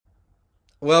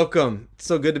Welcome. It's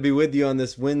so good to be with you on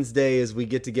this Wednesday as we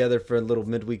get together for a little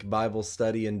midweek Bible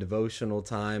study and devotional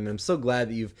time. And I'm so glad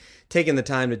that you've taken the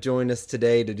time to join us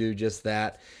today to do just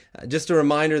that. Just a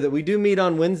reminder that we do meet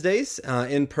on Wednesdays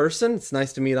in person. It's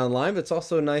nice to meet online, but it's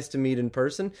also nice to meet in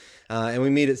person. And we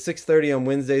meet at 6:30 on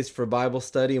Wednesdays for Bible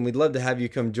study. And we'd love to have you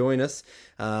come join us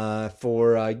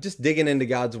for just digging into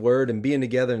God's Word and being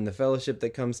together in the fellowship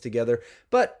that comes together.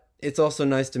 But it's also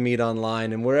nice to meet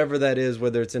online, and wherever that is,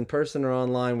 whether it's in person or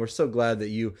online, we're so glad that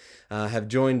you have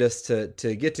joined us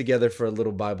to get together for a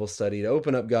little Bible study, to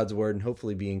open up God's Word and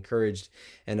hopefully be encouraged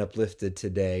and uplifted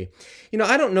today.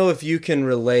 I don't know if you can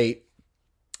relate,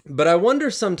 but I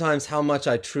wonder sometimes how much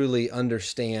I truly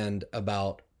understand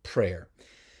about prayer.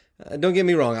 Don't get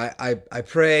me wrong, I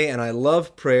pray and I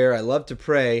love prayer. I love to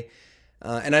pray.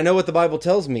 And I know what the Bible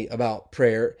tells me about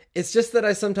prayer. It's just that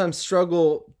I sometimes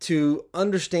struggle to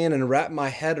understand and wrap my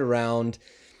head around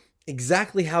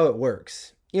exactly how it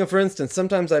works. For instance,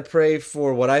 sometimes I pray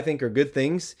for what I think are good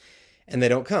things and they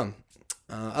don't come.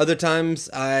 Other times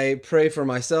I pray for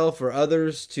myself or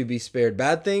others to be spared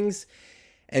bad things,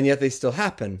 and yet they still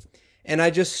happen. And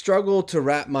I just struggle to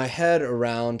wrap my head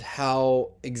around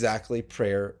how exactly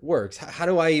prayer works. How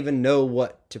do I even know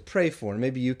what to pray for?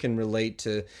 Maybe you can relate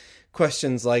to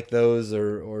questions like those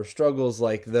or struggles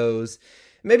like those.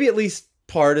 Maybe at least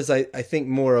part, as I think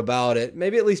more about it,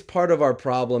 maybe at least part of our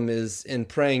problem is in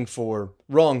praying for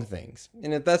wrong things.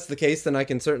 And if that's the case, then I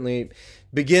can certainly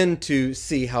begin to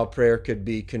see how prayer could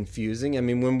be confusing. I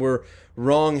mean, when we're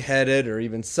wrong-headed or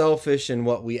even selfish in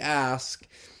what we ask,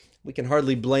 we can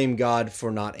hardly blame God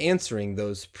for not answering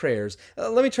those prayers.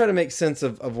 Let me try to make sense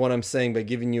of what I'm saying by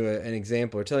giving you an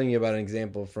example or telling you about an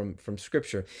example from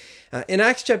Scripture. In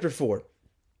Acts chapter 4,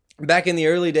 back in the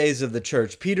early days of the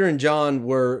church, Peter and John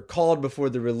were called before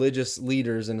the religious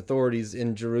leaders and authorities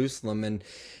in Jerusalem. And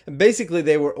basically,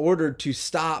 they were ordered to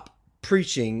stop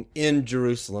preaching in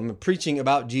Jerusalem, preaching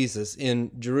about Jesus in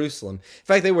Jerusalem. In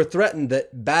fact, they were threatened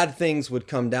that bad things would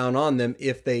come down on them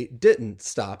if they didn't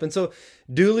stop. And so,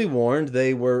 duly warned,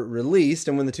 they were released.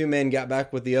 And when the two men got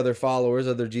back with the other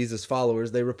Jesus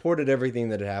followers, they reported everything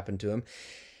that had happened to them.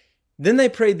 Then they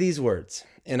prayed these words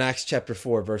in Acts chapter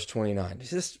 4, verse 29.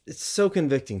 It's so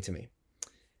convicting to me.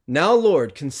 Now,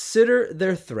 Lord, consider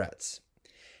their threats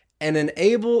and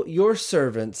enable your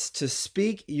servants to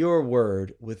speak your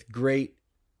word with great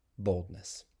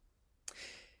boldness.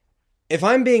 If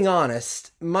I'm being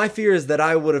honest, my fear is that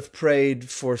I would have prayed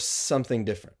for something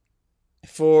different.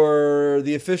 For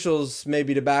the officials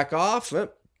maybe to back off,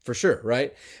 for sure,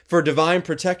 right? For divine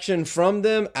protection from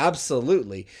them,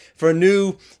 absolutely. For a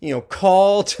new,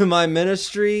 call to my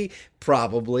ministry,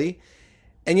 probably.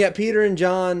 And yet Peter and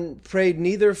John prayed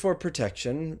neither for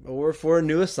protection or for a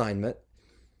new assignment.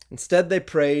 Instead, they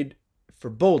prayed for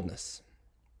boldness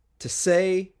to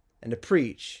say and to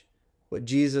preach what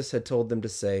Jesus had told them to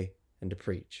say and to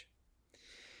preach.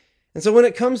 And so when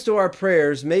it comes to our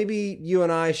prayers, maybe you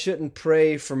and I shouldn't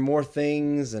pray for more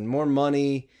things and more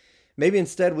money. Maybe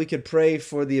instead we could pray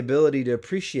for the ability to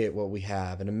appreciate what we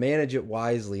have and to manage it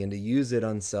wisely and to use it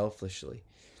unselfishly.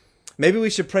 Maybe we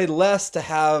should pray less to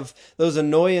have those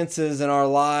annoyances in our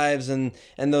lives and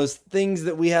those things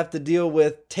that we have to deal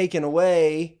with taken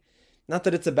away. Not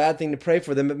that it's a bad thing to pray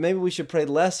for them, but maybe we should pray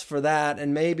less for that,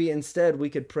 and maybe instead we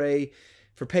could pray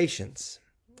for patience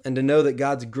and to know that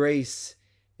God's grace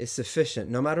is sufficient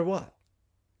no matter what.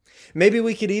 Maybe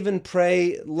we could even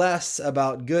pray less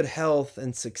about good health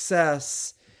and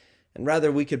success, and rather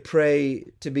we could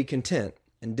pray to be content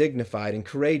and dignified and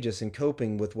courageous in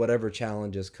coping with whatever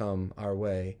challenges come our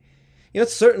way.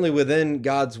 It's certainly within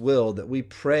God's will that we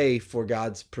pray for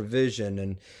God's provision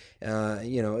and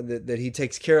that He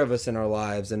takes care of us in our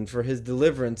lives and for His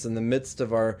deliverance in the midst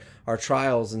of our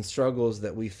trials and struggles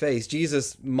that we face.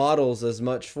 Jesus models as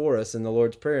much for us in the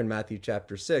Lord's Prayer in Matthew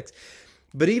chapter 6.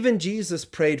 But even Jesus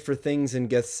prayed for things in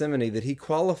Gethsemane that He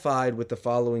qualified with the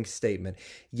following statement,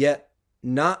 "Yet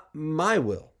not my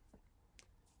will,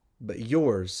 but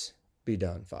yours be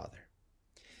done, Father."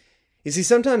 You see,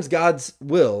 sometimes God's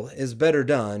will is better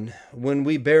done when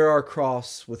we bear our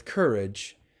cross with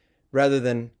courage rather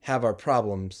than have our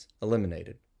problems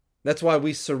eliminated. That's why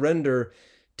we surrender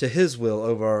to His will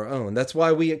over our own. That's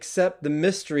why we accept the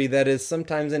mystery that is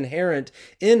sometimes inherent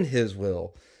in His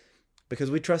will, because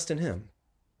we trust in Him.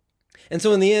 And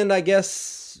so in the end, I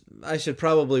guess I should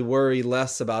probably worry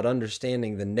less about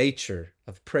understanding the nature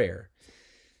of prayer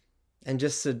and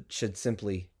just should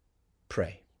simply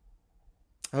pray.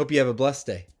 I hope you have a blessed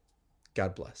day.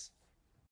 God bless.